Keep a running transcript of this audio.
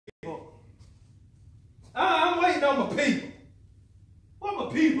on my people. Where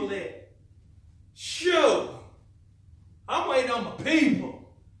my people at? Shoot. I'm waiting on my people.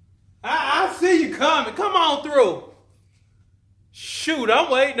 I see you coming. Come on through. Shoot,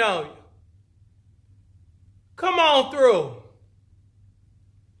 I'm waiting on you. Come on through.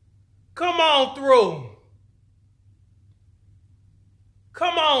 Come on through.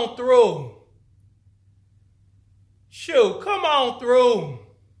 Come on through. Shoot, come on through.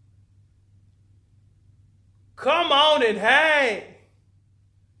 Come on and hang.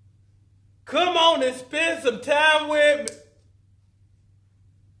 Come on and spend some time with me.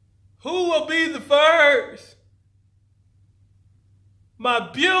 Who will be the first?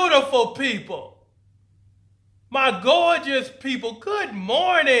 My beautiful people. My gorgeous people. Good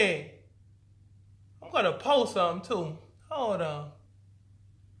morning. I'm going to post something too. Hold on.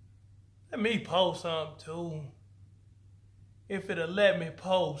 Let me post something too. If it'll let me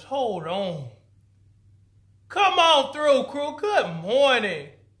post. Hold on. Come on through, crew. Good morning.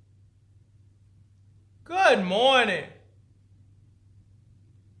 Good morning.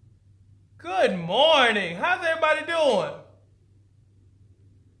 Good morning. How's everybody doing?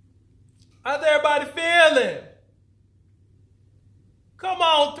 How's everybody feeling? Come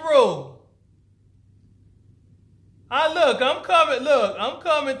on through. I'm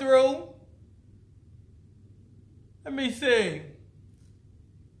coming through. Let me see.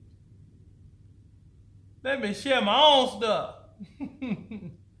 Let me share my own stuff.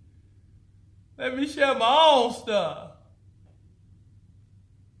 Let me share my own stuff.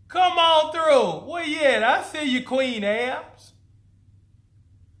 Come on through. Where you at? I see you, Queen Abs.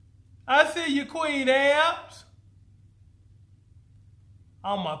 I see you, Queen Abs.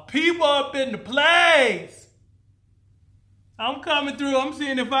 All my people up in the place. I'm coming through. I'm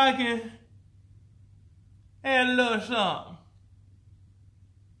seeing if I can add a little something.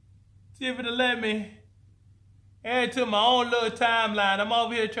 See if it'll let me add to my own little timeline. I'm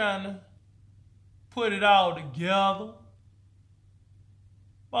over here trying to put it all together.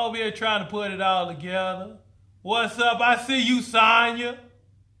 I'm over here trying to put it all together. What's up? I see you, Sonya.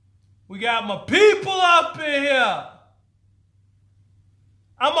 We got my people up in here.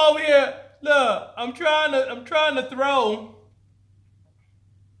 I'm over here. Look, I'm trying to throw.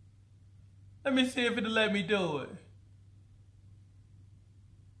 Let me see if it'll let me do it.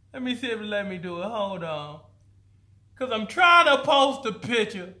 Let me see if it'll let me do it. Hold on. Because I'm trying to post a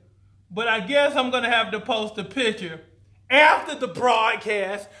picture, but I guess I'm going to have to post a picture after the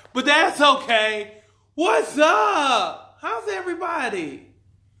broadcast, but that's okay. What's up? How's everybody?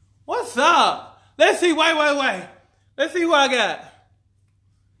 What's up? Let's see. Wait. Let's see who I got.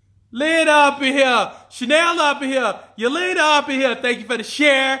 Lynn up in here. Chanel up in here. Yelena up in here. Thank you for the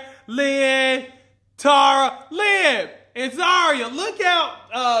share. Lynn, Tara, Lynn, and Zaria. Look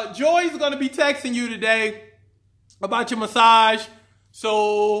out. Joy's going to be texting you today about your massage.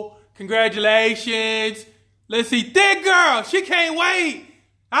 So, congratulations. Let's see. Thick girl. She can't wait.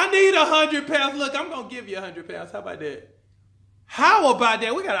 I need 100 pounds. Look, I'm going to give you 100 pounds. How about that? How about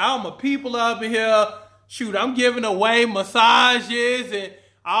that? We got all my people up in here. Shoot, I'm giving away massages and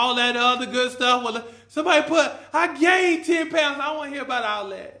all that other good stuff. Well, somebody put, I gained 10 pounds. I don't want to hear about all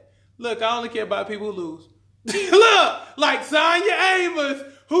that. Look, I only care about people who lose. Look, like Sonya Amos,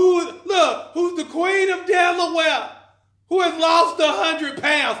 who's the queen of Delaware, who has lost 100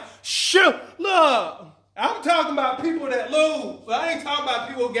 pounds. Shoot, look, I'm talking about people that lose. I ain't talking about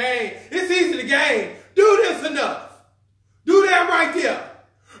people who gain. It's easy to gain. Do this enough. Do that right there.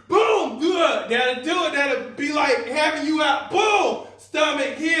 Boom, good. That'll do it. That'll be like having you out. Boom,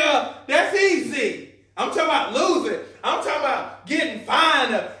 stomach here. That's easy. I'm talking about losing. I'm talking about getting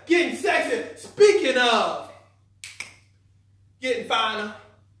finer, getting sexy. Speaking of getting finer,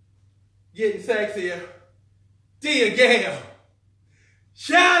 getting sexier, Dia Gale.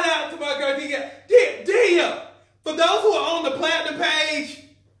 Shout out to my girl Dia. Dia, for those who are on the platinum page,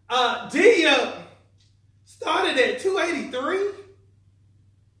 Dia started at 283.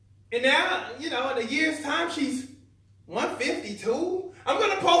 And now, in a year's time, she's 152. I'm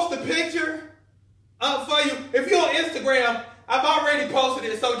going to post a picture for you. If you're on Instagram, I've already posted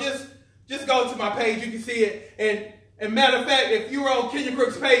it. So just go to my page. You can see it. And matter of fact, if you're on Kenya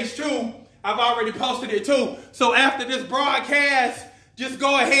Crooks page too, I've already posted it too. So after this broadcast, just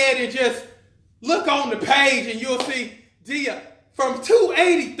go ahead and just look on the page and you'll see Dia from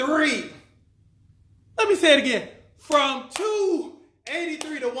 283. Let me say it again. From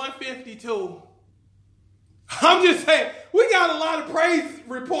 283 to 152. I'm just saying, we got a lot of praise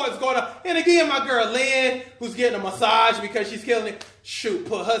reports going on. And again, my girl Lynn, who's getting a massage because she's killing it, shoot,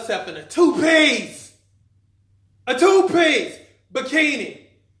 put herself in a two-piece. A two-piece bikini.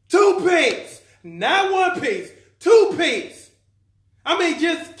 Two-piece. Not one piece. 2-piece. I mean,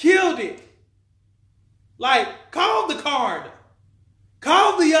 just killed it. Like, call the coroner.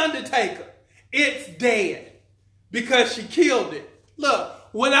 Call the Undertaker. It's dead because she killed it. Look,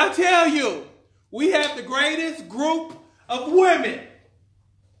 when I tell you we have the greatest group of women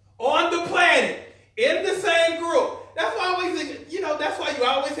on the planet in the same group, that's why that's why you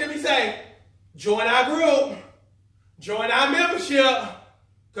always hear me say, join our group, join our membership,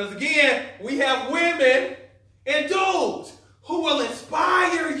 because again, we have women and dudes who will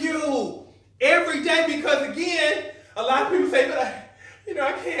inspire you every day, because again, a lot of people say, but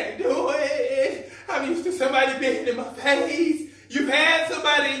I can't do it. I'm used to somebody being in my face. You've had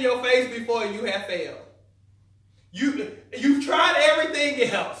somebody in your face before and you have failed. You've tried everything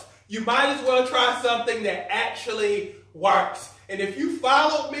else. You might as well try something that actually works. And if you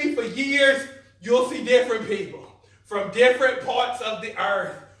followed me for years, you'll see different people from different parts of the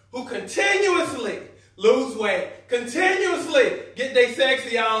earth who continuously lose weight, continuously get their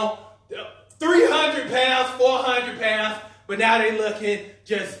sexy on, 300 pounds, 400 pounds, but now they looking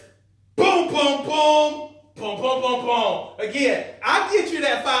just boom, boom, boom, boom, boom, boom, boom. Again, I get you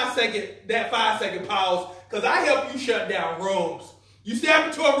that 5-second pause because I help you shut down rooms. You step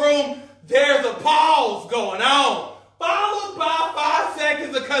into a room, there's a pause going on, followed by 5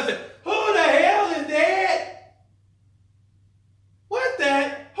 seconds of cussing. Who the hell is that? What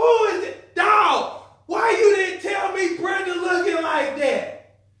the? Who is it? Dog, why you didn't tell me Brenda looking like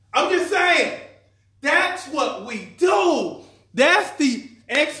that? I'm just saying, that's what we do. That's the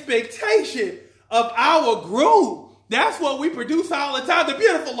expectation of our group. That's what we produce all the time. The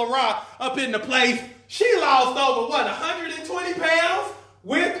beautiful Laura up in the place, she lost over, 120 pounds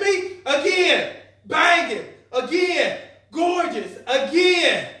with me? Again, banging. Again, gorgeous.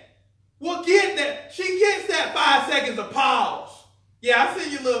 Again. We'll get that. She gets that 5 seconds of pause. Yeah, I see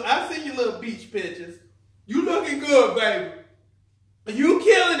your little beach pictures. You looking good, baby. You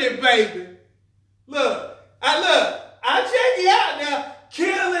killing it, baby. Look, I check you out now.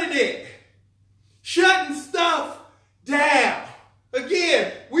 Killing it. Shutting stuff down.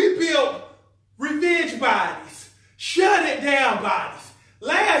 Again, we built revenge bodies. Shut it down bodies.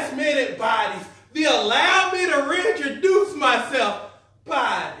 Last minute bodies. The allow me to reintroduce myself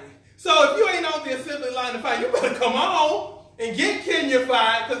body. So if you ain't on the assembly line to fight, you better come on and get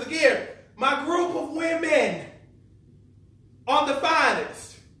Kenya-fied. Because again, my group of women are the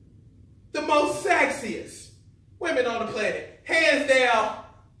finest, the most sexiest women on the planet. Hands down,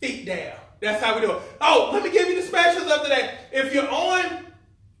 feet down. That's how we do it. Oh, let me give you the specials of today. If you're on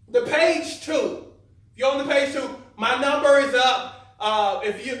the page 2, my number is up.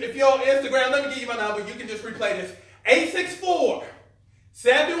 If you're on Instagram, let me give you my number. You can just replay this.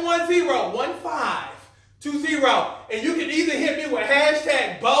 864-710-1520. And you can either hit me with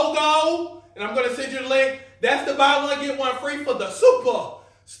hashtag BOGO, and I'm going to send you the link. That's the buy one, get one free for the Super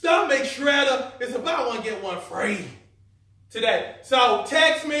Stomach Shredder. It's a buy one, get one free today. So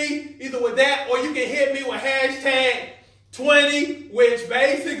text me either with that, or you can hit me with hashtag 20, which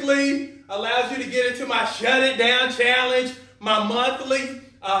basically allows you to get into my Shut It Down Challenge, my monthly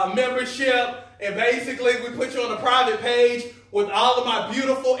membership. And basically, we put you on a private page with all of my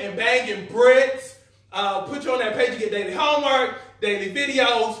beautiful and banging Brits. Put you on that page, you get daily homework, daily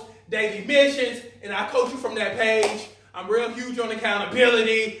videos, daily missions, and I coach you from that page. I'm real huge on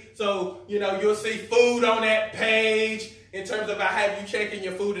accountability, so you'll see food on that page in terms of I have you checking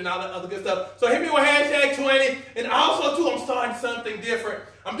your food and all that other good stuff. So hit me with hashtag 20, and also too, I'm starting something different.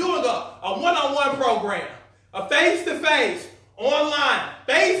 I'm doing a one-on-one program, a face-to-face, online,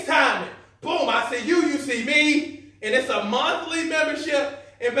 FaceTiming. Boom, I see you, you see me, and it's a monthly membership,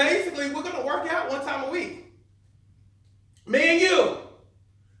 and basically we're gonna work out one time a week. Me and you.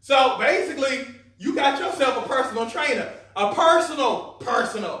 So basically, you got yourself a personal trainer, a personal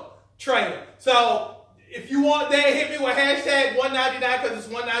trainer. So if you want that, hit me with hashtag $199 because it's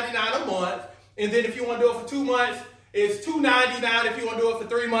 $199 a month. And then if you want to do it for 2 months, it's $299. If you want to do it for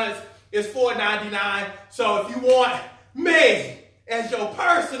 3 months, it's $499. So if you want me as your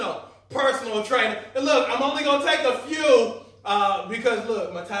personal trainer, and look, I'm only going to take a few because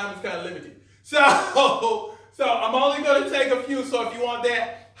look, my time is kind of limited. So I'm only going to take a few. So if you want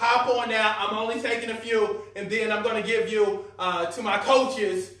that, hop on now. I'm only taking a few, and then I'm going to give you to my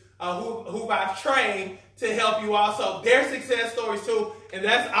coaches who I've trained to help you also. Their success stories too, and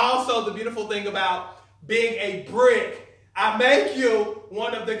that's also the beautiful thing about being a brick. I make you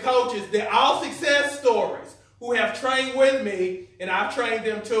one of the coaches. They're all success stories who have trained with me, and I've trained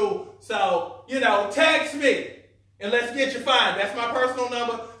them too. So, text me, and let's get you fine. That's my personal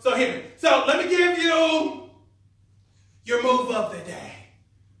number, so hit me. So let me give you your move of the day.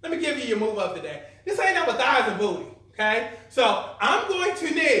 Let me give you your move of the day. This ain't no thighs and booty, okay? So I'm going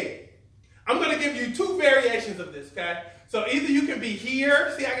to give you two variations of this, okay? So either you can be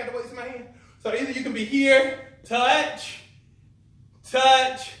here. See, I got the weights in my hand. So either you can be here, touch,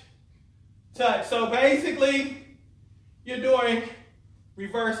 touch, touch. So basically, you're doing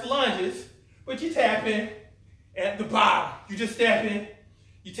reverse lunges, but you're tapping at the bottom. You just step in,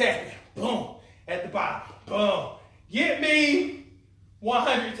 you tap it, boom, at the bottom, boom. Get me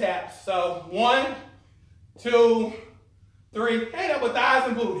 100 taps. So 1, 2, 3. Hey, that with thighs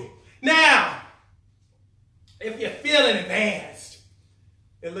and booty. Now, if you're feeling advanced,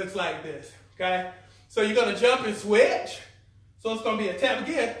 it looks like this, okay? So you're gonna jump and switch. So it's gonna be a tap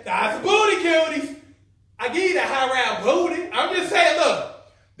again. Thighs and booty, cuties. I give you that high round booty. I'm just saying, look,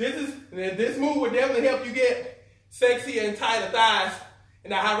 this move will definitely help you get sexier and tighter thighs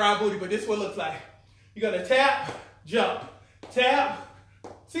and that high round booty, but this is what it looks like. You're gonna tap, jump, tap.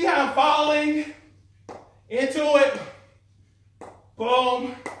 See how I'm falling into it?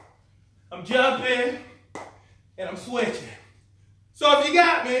 Boom. I'm jumping and I'm switching. So if you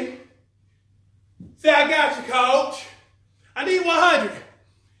got me, say I got you, coach. I need 100.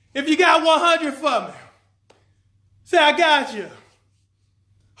 If you got 100 for me, say I got you.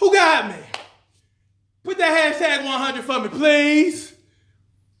 Who got me? Put that hashtag 100 for me, please.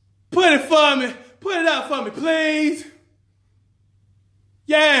 Put it for me. Put it up for me, please.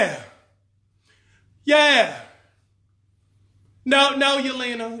 Yeah. Yeah. No,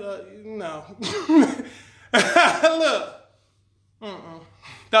 Yelena. No. Look.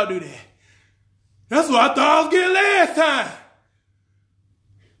 Don't do that. That's what I thought I was getting last time.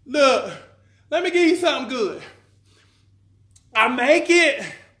 Look, let me give you something good. I make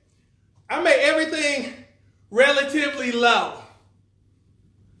everything relatively low.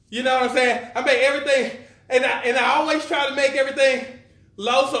 You know what I'm saying? I make everything, and I always try to make everything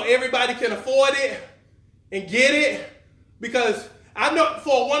low so everybody can afford it and get it. Because I know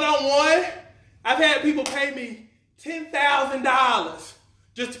for a one-on-one, I've had people pay me $10,000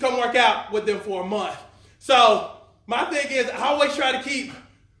 just to come work out with them for a month. So my thing is I always try to keep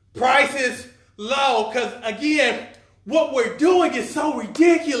prices low because, again, what we're doing is so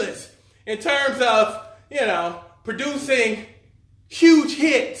ridiculous in terms of, producing huge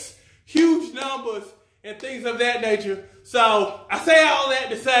hits, huge numbers, and things of that nature. So I say all that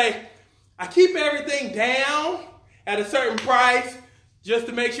to say I keep everything down at a certain price just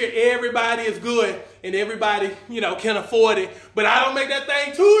to make sure everybody is good and everybody, can afford it. But I don't make that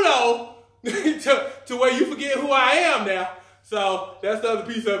thing too low to where you forget who I am now. So that's the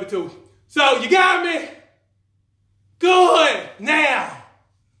other piece of it too. So you got me? Good. Now,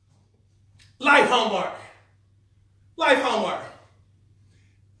 life homework. Life homework.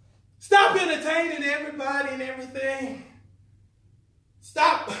 Stop entertaining everybody and everything.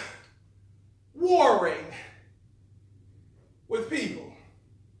 Stop warring with people.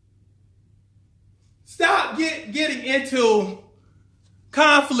 Stop getting into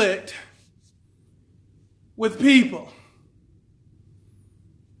conflict with people.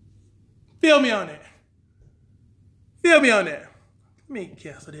 Feel me on that. Feel me on that. Let me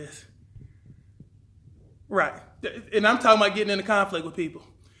cancel this. Right. And I'm talking about getting into conflict with people.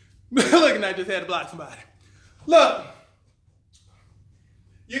 Look, and I just had to block somebody. Look,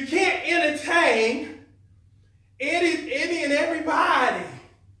 you can't entertain any and everybody.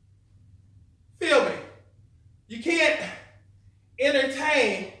 Feel me? You can't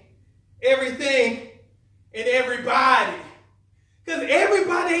entertain everything and everybody. Because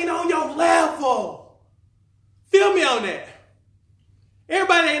everybody ain't on your level. Feel me on that.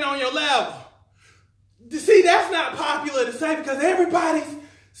 Everybody ain't on your level. See, that's not popular to say because everybody's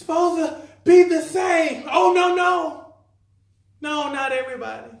supposed to be the same. Oh, no. No, not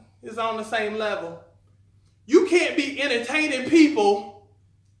everybody is on the same level. You can't be entertaining people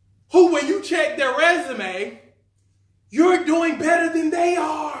who, when you check their resume, you're doing better than they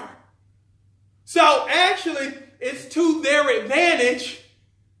are. So actually, it's to their advantage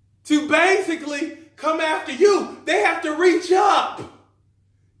to basically come after you. They have to reach up.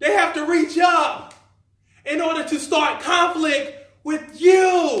 They have to reach up in order to start conflict with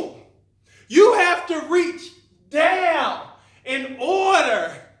you. You have to reach down in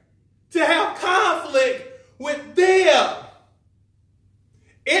order to have conflict with them.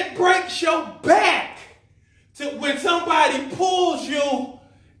 It breaks your back to when somebody pulls you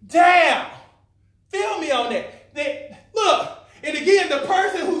down. Feel me on that. Look, and again, the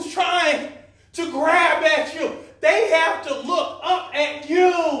person who's trying to grab at you, they have to look up at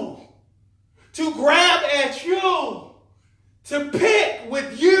you, to grab at you, to pick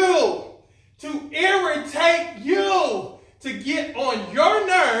with you, to irritate you, to get on your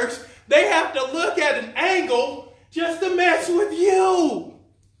nerves. They have to look at an angle just to mess with you.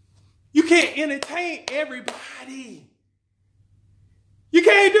 You can't entertain everybody. You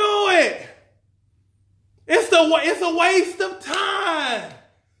can't do it. It's a waste of time.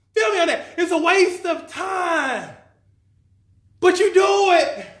 Feel me on that. It's a waste of time. But you do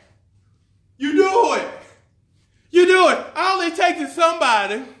it. You do it. You do it. All it takes is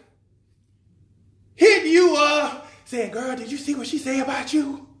somebody hit you up saying, girl, did you see what she said about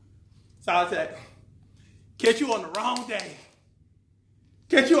you? That's all it takes. Catch you on the wrong day.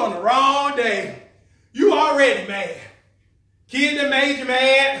 Catch you on the wrong day. You already mad. Kid that made you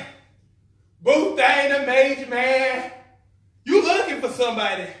mad. Boo thing that made you mad. You looking for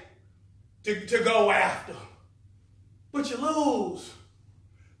somebody to go after. But you lose.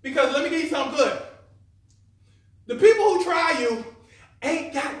 Because let me give you something good. The people who try you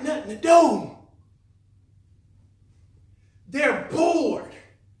ain't got nothing to do. They're bored.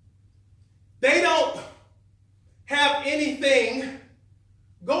 They don't have anything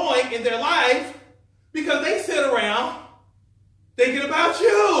going in their life because they sit around thinking about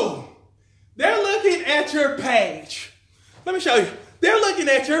you. They're looking at your page. Let me show you. They're looking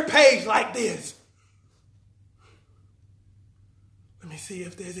at your page like this. Let me see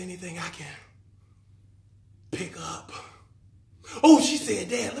if there's anything I can pick up. Oh, she said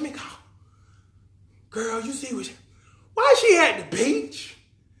that. Let me call. Girl, you see why she at the beach?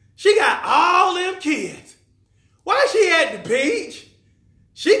 She got all them kids. Why she at the beach?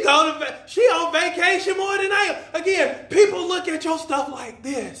 She on vacation more than I am. Again, people look at your stuff like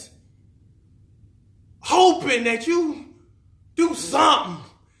this, hoping that you do something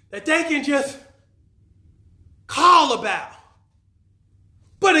that they can just call about.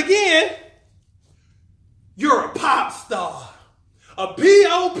 But again, you're a pop star, a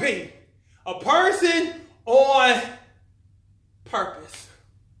P.O.P., a person on purpose.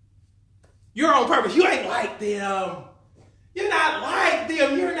 You're on purpose. You ain't like them. You're not like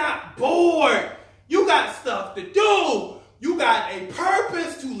them. You're not bored. You got stuff to do. You got a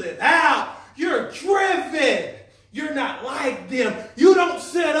purpose to live out. You're driven. You're not like them. You don't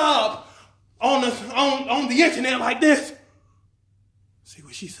sit up on the internet like this. See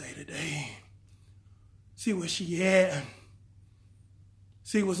what she say today. See where she at.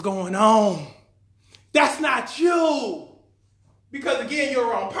 See what's going on. That's not you. Because again,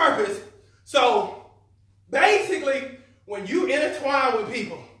 you're on purpose. So basically, when you intertwine with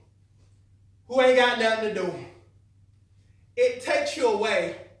people who ain't got nothing to do, it takes you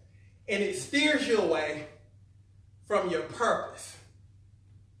away and it steers you away from your purpose.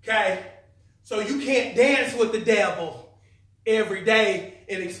 Okay? So you can't dance with the devil every day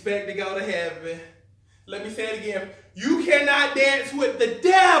and expect to go to heaven. Let me say it again. You cannot dance with the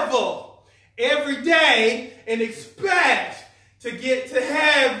devil every day and expect to get to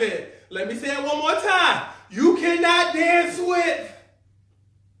heaven. Let me say it one more time. You cannot dance with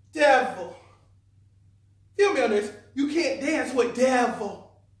devil. Feel me on this. You can't dance with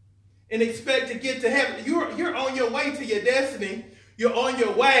devil and expect to get to heaven. You're on your way to your destiny. You're on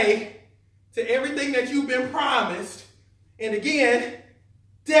your way to everything that you've been promised. And again,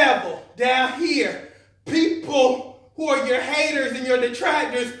 devil down here. People who are your haters and your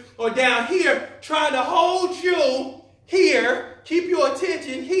detractors are down here trying to hold you here, keep your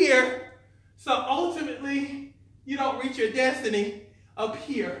attention here. So ultimately, you don't reach your destiny up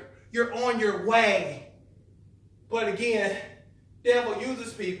here. You're on your way. But again, devil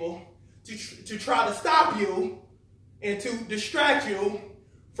uses people to try to stop you and to distract you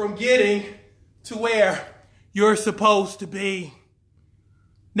from getting to where you're supposed to be.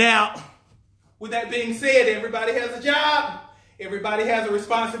 Now, with that being said, everybody has a job. Everybody has a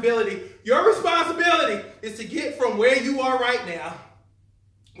responsibility. Your responsibility is to get from where you are right now,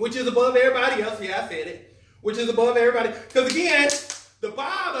 which is above everybody else. Yeah, I said it. Which is above everybody. Because again, the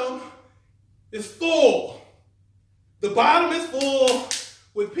bottom is full. The bottom is full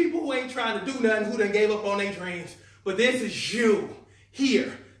with people who ain't trying to do nothing, who done gave up on their dreams. But this is you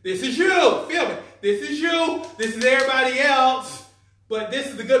here. This is you. Feel me? This is you. This is everybody else. But this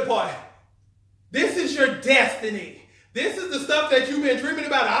is the good part. This is your destiny. This is the stuff that you've been dreaming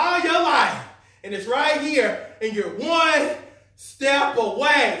about all your life. And it's right here. And you're one step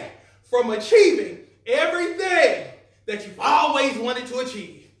away from achieving everything that you've always wanted to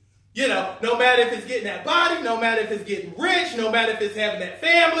achieve. You know, no matter if it's getting that body, no matter if it's getting rich, no matter if it's having that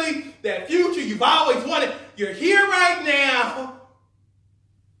family, that future you've always wanted. You're here right now,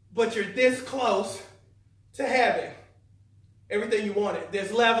 but you're this close to having everything you wanted.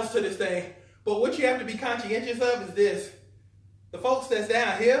 There's levels to this thing. But what you have to be conscientious of is this. The folks that's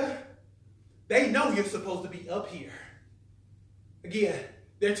down here, they know you're supposed to be up here. Again,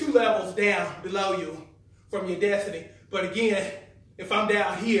 there are 2 levels down below you from your destiny. But again, if I'm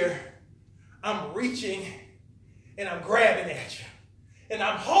down here, I'm reaching and I'm grabbing at you. And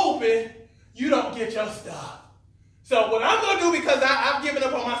I'm hoping you don't get your stuff. So what I'm going to do, because I've given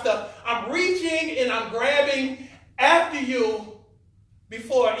up on my stuff, I'm reaching and I'm grabbing after you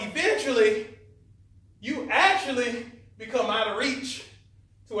before eventually you actually become out of reach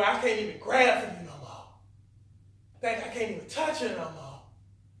to where I can't even grab from you no more. I can't even touch her no more.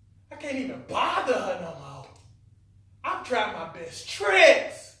 I can't even bother her no more. I've tried my best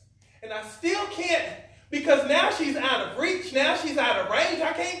tricks and I still can't, because now she's out of reach. Now she's out of range.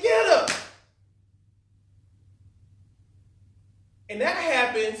 I can't get her. And that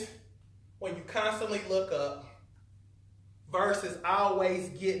happens when you constantly look up versus always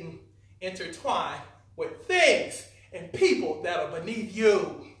getting intertwined with things and people that are beneath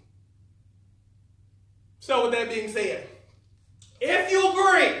you. So with that being said, if you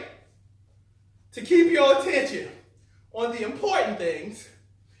agree to keep your attention on the important things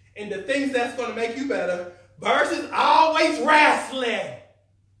and the things that's going to make you better versus always wrestling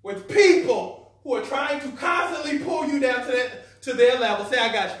with people who are trying to constantly pull you down to their level. Say,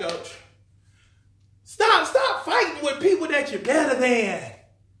 I got you, coach. Stop fighting with people that you're better than.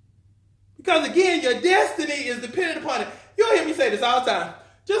 Because again, your destiny is dependent upon it. You'll hear me say this all the time.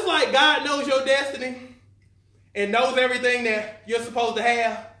 Just like God knows your destiny and knows everything that you're supposed to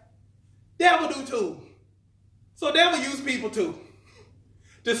have, devil do too. So devil use people too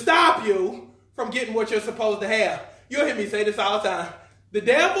to stop you from getting what you're supposed to have. You'll hear me say this all the time. The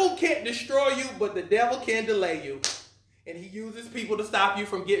devil can't destroy you, but the devil can delay you. And he uses people to stop you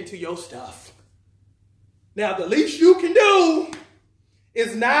from getting to your stuff. Now, the least you can do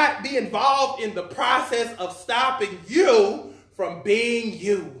is not be involved in the process of stopping you from being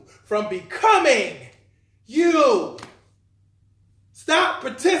you, from becoming you. Stop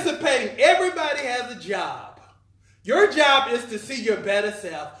participating. Everybody has a job. Your job is to see your better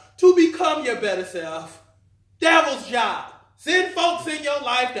self, to become your better self. Devil's job. Send folks in your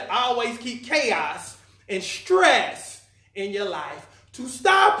life that always keep chaos and stress in your life to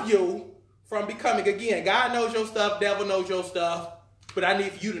stop you from becoming. Again, God knows your stuff, devil knows your stuff, but I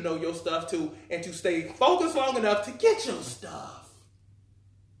need you to know your stuff too and to stay focused long enough to get your stuff.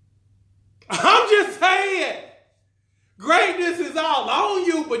 I'm just saying, greatness is all on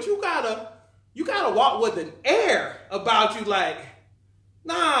you, but you gotta walk with an air about you like,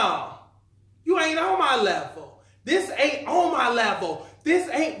 no, you ain't on my level. This ain't on my level. This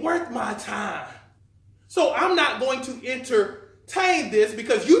ain't worth my time. So I'm not going to entertain this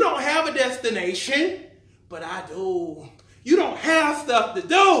because you don't have a destination, but I do. You don't have stuff to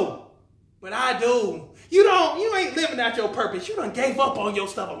do, but I do. You ain't living out your purpose. You done gave up on your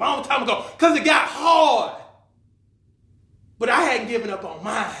stuff a long time ago because it got hard. But I hadn't given up on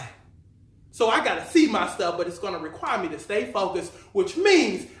mine. So I got to see my stuff, but it's going to require me to stay focused, which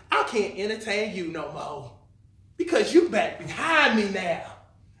means I can't entertain you no more. Because you back behind me now.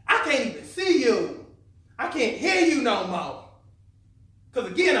 I can't even see you. I can't hear you no more.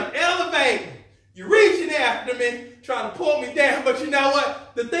 Because again, I'm elevating. You're reaching after me, trying to pull me down. But you know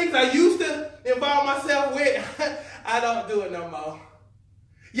what? The things I used to involve myself with, I don't do it no more.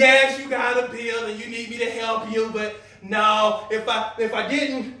 Yes, you got a bill and you need me to help you. But no, if I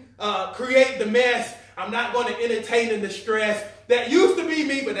didn't create the mess, I'm not going to entertain in the stress. That used to be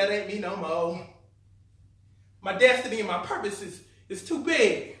me, but that ain't me no more. My destiny and my purpose is too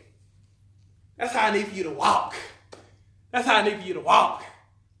big. That's how I need for you to walk. That's how I need for you to walk.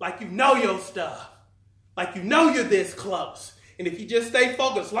 Like you know your stuff. Like you know you're this close. And if you just stay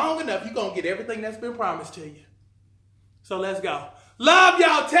focused long enough, you're going to get everything that's been promised to you. So let's go. Love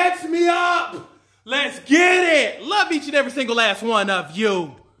y'all. Text me up. Let's get it. Love each and every single last one of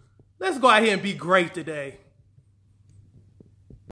you. Let's go out here and be great today.